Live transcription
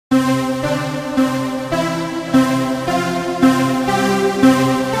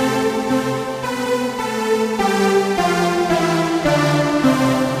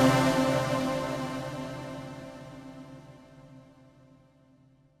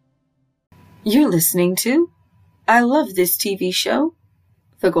You're listening to I Love This TV Show,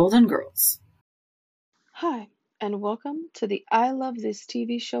 The Golden Girls. Hi, and welcome to the I Love This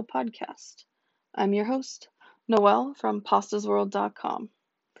TV Show podcast. I'm your host, Noelle from pastasworld.com.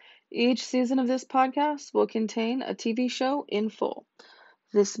 Each season of this podcast will contain a TV show in full.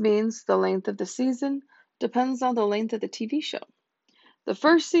 This means the length of the season depends on the length of the TV show. The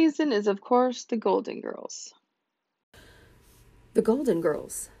first season is, of course, The Golden Girls. The Golden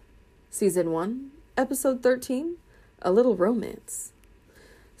Girls, Season 1, Episode 13, A Little Romance.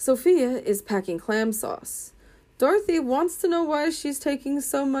 Sophia is packing clam sauce. Dorothy wants to know why she's taking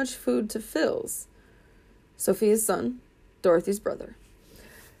so much food to Phil's, Sophia's son, Dorothy's brother.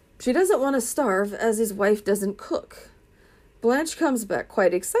 She doesn't want to starve as his wife doesn't cook. Blanche comes back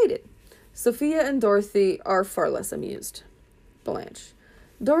quite excited. Sophia and Dorothy are far less amused. Blanche: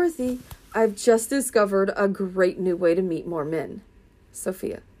 Dorothy, I've just discovered a great new way to meet more men.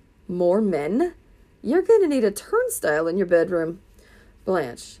 Sophia: More men? You're going to need a turnstile in your bedroom.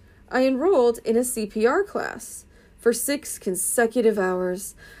 Blanche: I enrolled in a CPR class. For 6 consecutive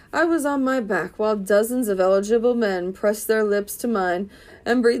hours, I was on my back while dozens of eligible men pressed their lips to mine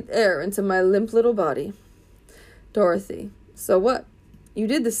and breathed air into my limp little body. Dorothy: So what? You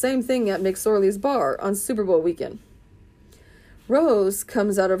did the same thing at McSorley's bar on Super Bowl weekend. Rose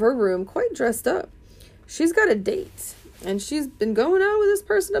comes out of her room quite dressed up. She's got a date, and she's been going out with this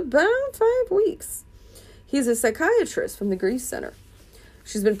person about 5 weeks. He's a psychiatrist from the Grief Center.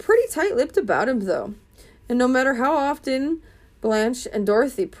 She's been pretty tight-lipped about him, though, and no matter how often Blanche and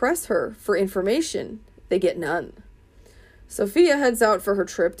Dorothy press her for information, they get none. Sophia heads out for her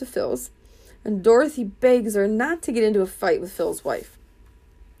trip to Phil's, and Dorothy begs her not to get into a fight with Phil's wife.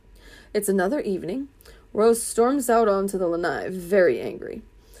 It's another evening. Rose storms out onto the lanai, very angry.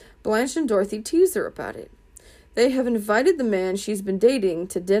 Blanche and Dorothy tease her about it. They have invited the man she's been dating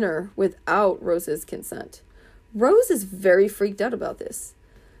to dinner without Rose's consent. Rose is very freaked out about this.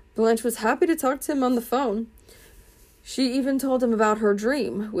 Blanche was happy to talk to him on the phone. She even told him about her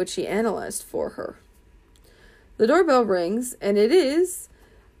dream, which he analyzed for her. The doorbell rings, and it is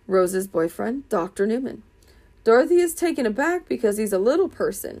Rose's boyfriend, Dr. Newman. Dorothy is taken aback because he's a little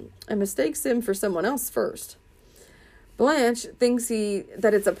person and mistakes him for someone else first. Blanche thinks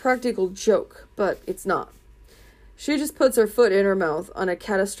that it's a practical joke, but it's not. She just puts her foot in her mouth on a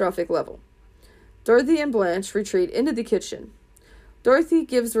catastrophic level. Dorothy and Blanche retreat into the kitchen. Dorothy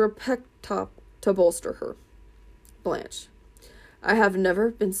gives her a pep talk to bolster her. Blanche: I have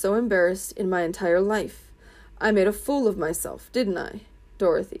never been so embarrassed in my entire life. I made a fool of myself, didn't I?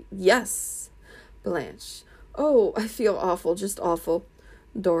 Dorothy: Yes. Blanche: Oh, I feel awful, just awful.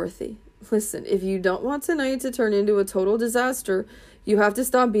 Dorothy: Listen, if you don't want tonight to turn into a total disaster, you have to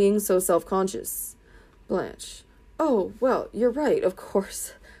stop being so self-conscious. Blanche: Oh, well, you're right, of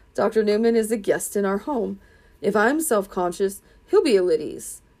course. Dr. Newman is a guest in our home. If I'm self-conscious, he'll be ill at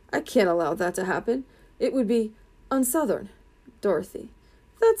ease. I can't allow that to happen. It would be unsouthern. Dorothy: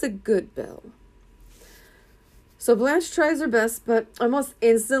 That's a good bell. So Blanche tries her best, but almost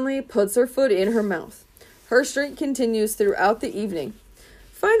instantly puts her foot in her mouth. Her streak continues throughout the evening.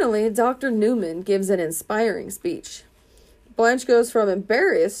 Finally, Dr. Newman gives an inspiring speech. Blanche goes from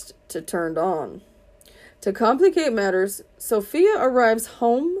embarrassed to turned on. To complicate matters, Sophia arrives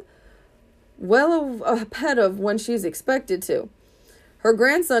home well ahead of when she's expected to. Her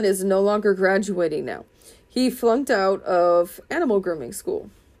grandson is no longer graduating now. He flunked out of animal grooming school.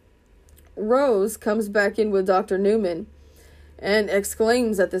 Rose comes back in with Dr. Newman and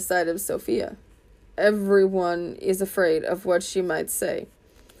exclaims at the sight of Sophia. Everyone is afraid of what she might say.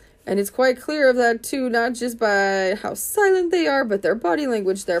 And it's quite clear of that too, not just by how silent they are, but their body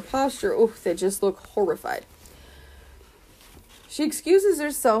language, their posture. Oh, they just look horrified. She excuses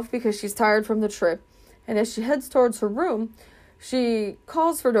herself because she's tired from the trip, and as she heads towards her room, she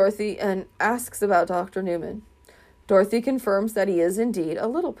calls for Dorothy and asks about Dr. Newman. Dorothy confirms that he is indeed a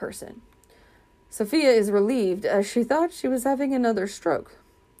little person. Sophia is relieved as she thought she was having another stroke.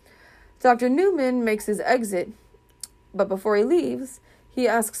 Dr. Newman makes his exit, but before he leaves, he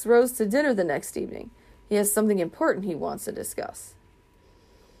asks Rose to dinner the next evening. He has something important he wants to discuss.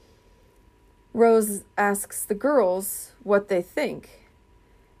 Rose asks the girls what they think,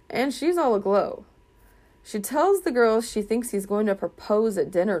 and she's all aglow. She tells the girls she thinks he's going to propose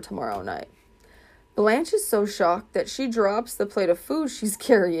at dinner tomorrow night. Blanche is so shocked that she drops the plate of food she's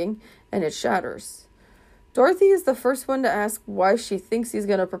carrying, and it shatters. Dorothy is the first one to ask why she thinks he's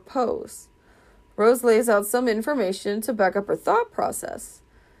going to propose. Rose lays out some information to back up her thought process.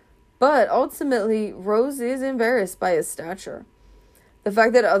 But ultimately, Rose is embarrassed by his stature. The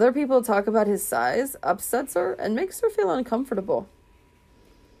fact that other people talk about his size upsets her and makes her feel uncomfortable.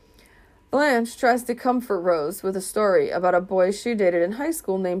 Blanche tries to comfort Rose with a story about a boy she dated in high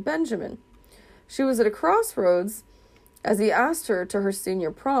school named Benjamin. She was at a crossroads as he asked her to her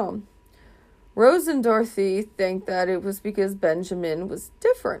senior prom. Rose and Dorothy think that it was because Benjamin was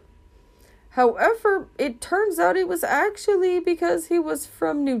different. However, it turns out it was actually because he was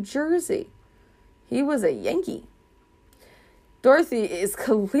from New Jersey. He was a Yankee. Dorothy is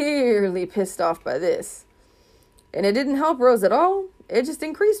clearly pissed off by this. And it didn't help Rose at all. It just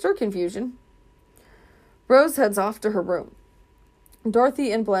increased her confusion. Rose heads off to her room.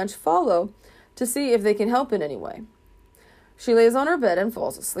 Dorothy and Blanche follow to see if they can help in any way. She lays on her bed and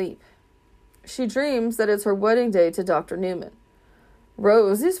falls asleep. She dreams that it's her wedding day to Dr. Newman.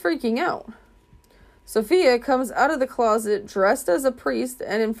 Rose is freaking out. Sophia comes out of the closet dressed as a priest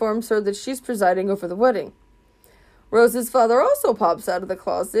and informs her that she's presiding over the wedding. Rose's father also pops out of the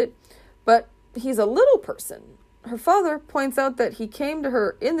closet, but he's a little person. Her father points out that he came to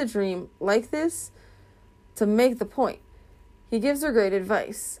her in the dream like this to make the point. He gives her great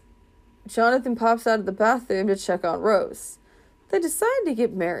advice. Jonathan pops out of the bathroom to check on Rose. They decide to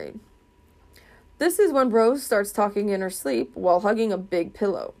get married. This is when Rose starts talking in her sleep while hugging a big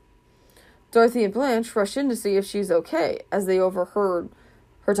pillow. Dorothy and Blanche rush in to see if she's okay, as they overheard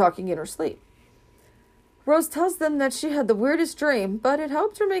her talking in her sleep. Rose tells them that she had the weirdest dream, but it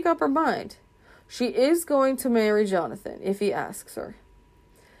helped her make up her mind. She is going to marry Jonathan if he asks her.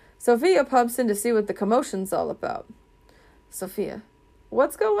 Sophia pops in to see what the commotion's all about. Sophia: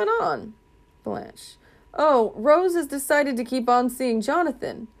 what's going on? Blanche: oh, Rose has decided to keep on seeing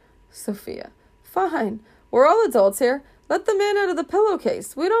Jonathan. Sophia: fine. We're all adults here. Let the man out of the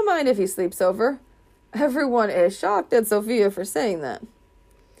pillowcase. We don't mind if he sleeps over. Everyone is shocked at Sophia for saying that.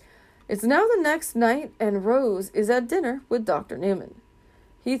 It's now the next night, and Rose is at dinner with Dr. Newman.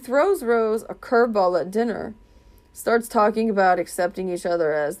 He throws Rose a curveball at dinner, starts talking about accepting each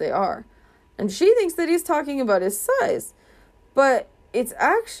other as they are, and she thinks that he's talking about his size, but it's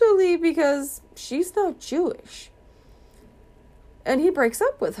actually because she's not Jewish. And he breaks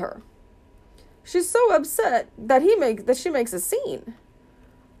up with her. She's so upset that she makes a scene.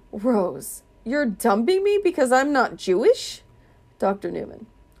 Rose: you're dumping me because I'm not Jewish? Dr. Newman: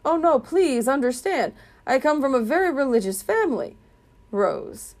 oh no, please understand. I come from a very religious family.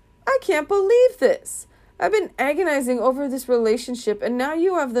 Rose: I can't believe this. I've been agonizing over this relationship, and now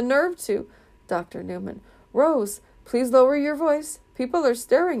you have the nerve to... Dr. Newman: Rose, please lower your voice. People are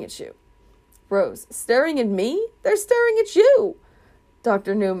staring at you. Rose: staring at me? They're staring at you.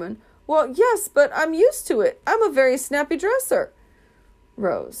 Dr. Newman: well, yes, but I'm used to it. I'm a very snappy dresser.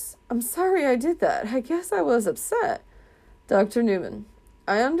 Rose: I'm sorry I did that. I guess I was upset. Dr. Newman: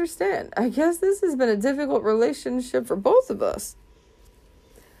 I understand. I guess this has been a difficult relationship for both of us.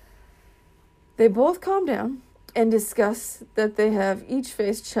 They both calm down and discuss that they have each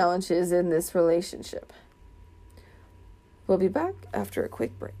faced challenges in this relationship. We'll be back after a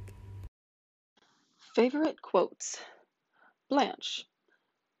quick break. Favorite quotes. Blanche: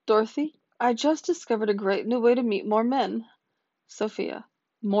 Dorothy, I just discovered a great new way to meet more men. Sophia: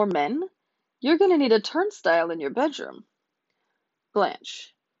 more men? You're going to need a turnstile in your bedroom.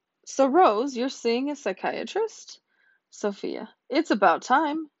 Blanche: so Rose, you're seeing a psychiatrist? Sophia: it's about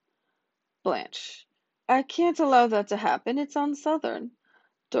time. Blanche: I can't allow that to happen. It's on Southern.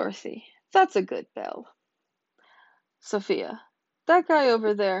 Dorothy: that's a good bell. Sophia: that guy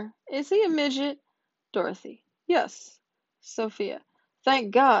over there, is he a midget? Dorothy: yes. Sophia: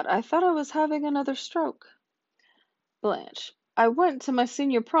 thank God, I thought I was having another stroke. Blanche: I went to my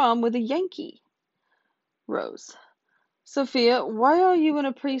senior prom with a Yankee. Rose: Sophia, why are you in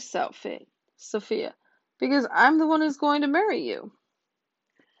a priest's outfit? Sophia: because I'm the one who's going to marry you.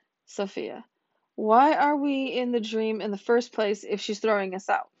 Sophia: why are we in the dream in the first place if she's throwing us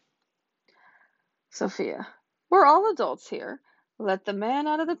out? Sophia: we're all adults here. Let the man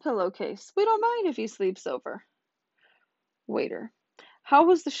out of the pillowcase. We don't mind if he sleeps over. Waiter: how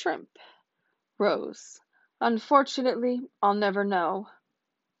was the shrimp? Rose: unfortunately, I'll never know.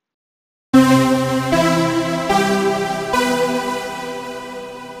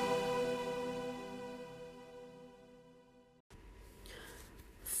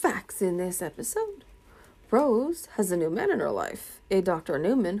 Facts in this episode. Rose has a new man in her life, a Dr.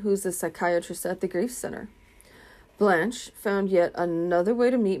 Newman who's a psychiatrist at the Grief Center. Blanche found yet another way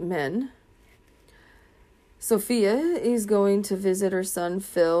to meet men. Sophia is going to visit her son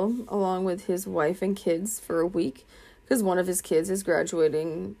Phil along with his wife and kids for a week because one of his kids is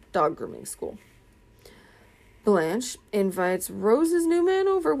graduating dog grooming school. Blanche invites Rose's new man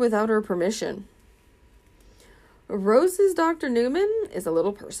over without her permission. Rose's Dr. Newman is a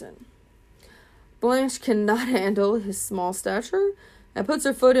little person. Blanche cannot handle his small stature and puts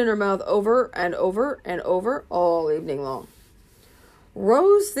her foot in her mouth over and over and over all evening long.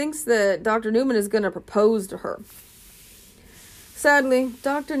 Rose thinks that Dr. Newman is going to propose to her. Sadly,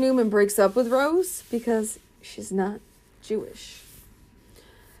 Dr. Newman breaks up with Rose because she's not Jewish.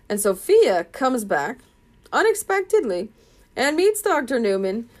 And Sophia comes back unexpectedly and meets Dr.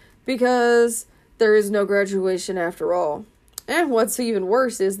 Newman because there is no graduation after all. And what's even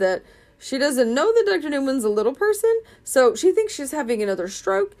worse is that she doesn't know that Dr. Newman's a little person, so she thinks she's having another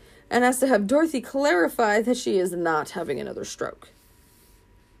stroke and has to have Dorothy clarify that she is not having another stroke.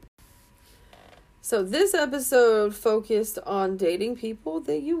 So this episode focused on dating people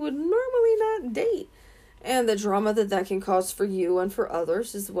that you would normally not date, and the drama that can cause for you and for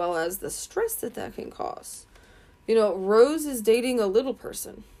others, as well as the stress that can cause. You know, Rose is dating a little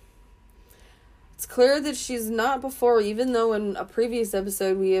person. It's clear that she's not before, even though in a previous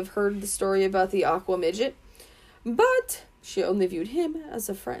episode we have heard the story about the Aqua Midget, but she only viewed him as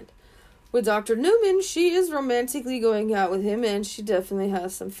a friend. With Dr. Newman, she is romantically going out with him, and she definitely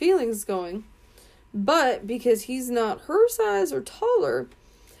has some feelings going. But because he's not her size or taller,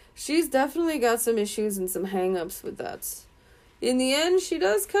 she's definitely got some issues and some hang-ups with that. In the end, she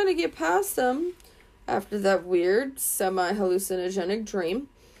does kind of get past them after that weird, semi-hallucinogenic dream.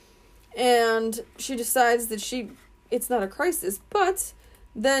 And she decides that it's not a crisis, but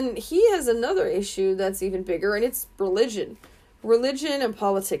then he has another issue that's even bigger, and it's religion. Religion and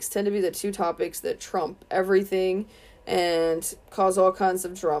politics tend to be the two topics that trump everything and cause all kinds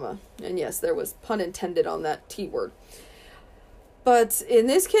of drama. And yes, there was pun intended on that T word. But in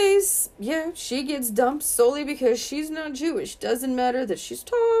this case, yeah, she gets dumped solely because she's not Jewish. Doesn't matter that she's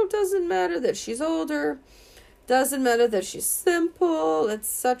tall, doesn't matter that she's older, doesn't matter that she's simple,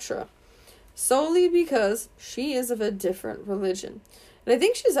 etc. Solely because she is of a different religion. And I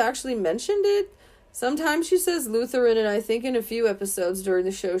think she's actually mentioned it. Sometimes she says Lutheran, and I think in a few episodes during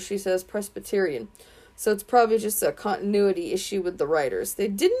the show she says Presbyterian. So it's probably just a continuity issue with the writers. They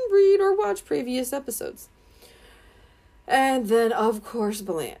didn't read or watch previous episodes. And then, of course,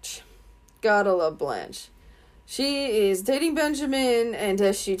 Blanche. Gotta love Blanche. She is dating Benjamin, and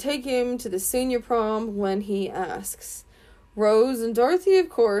does she take him to the senior prom when he asks? Rose and Dorothy, of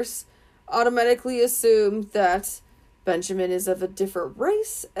course, automatically assume that Benjamin is of a different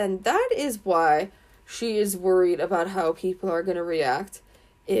race, and that is why she is worried about how people are going to react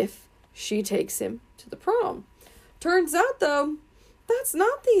if she takes him to the prom. Turns out, though, that's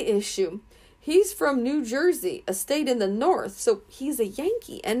not the issue. He's from New Jersey, a state in the north, so he's a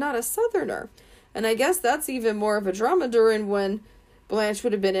Yankee and not a Southerner. And I guess that's even more of a drama during when Blanche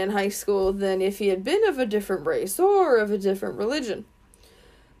would have been in high school than if he had been of a different race or of a different religion.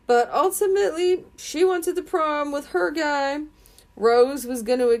 But ultimately, she went to the prom with her guy. Rose was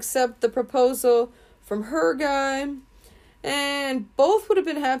going to accept the proposal from her guy. And both would have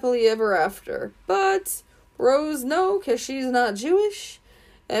been happily ever after. But Rose, no, because she's not Jewish.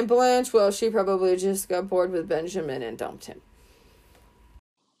 And Blanche, well, she probably just got bored with Benjamin and dumped him.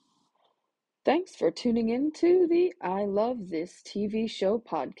 Thanks for tuning in to the I Love This TV Show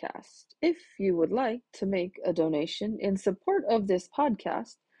podcast. If you would like to make a donation in support of this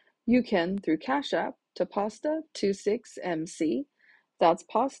podcast, you can through Cash App to Pasta26MC. That's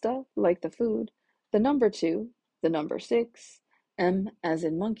pasta, like the food, the number 2, the number 6, M as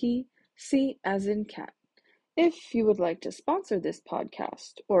in monkey, C as in cat. If you would like to sponsor this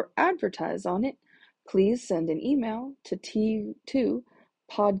podcast or advertise on it, please send an email to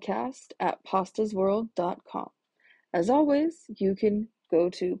podcast@pastasworld.com. As always, you can go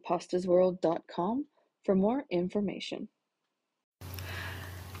to pastasworld.com for more information.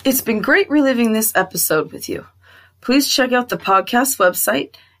 It's been great reliving this episode with you. Please check out the podcast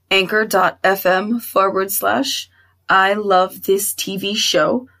website, anchor.fm/I Love This TV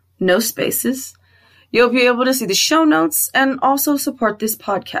Show, no spaces. You'll be able to see the show notes and also support this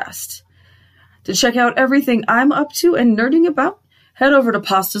podcast. To check out everything I'm up to and nerding about, head over to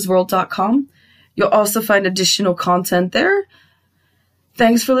pastasworld.com. You'll also find additional content there.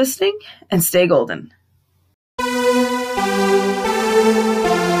 Thanks for listening, and stay golden.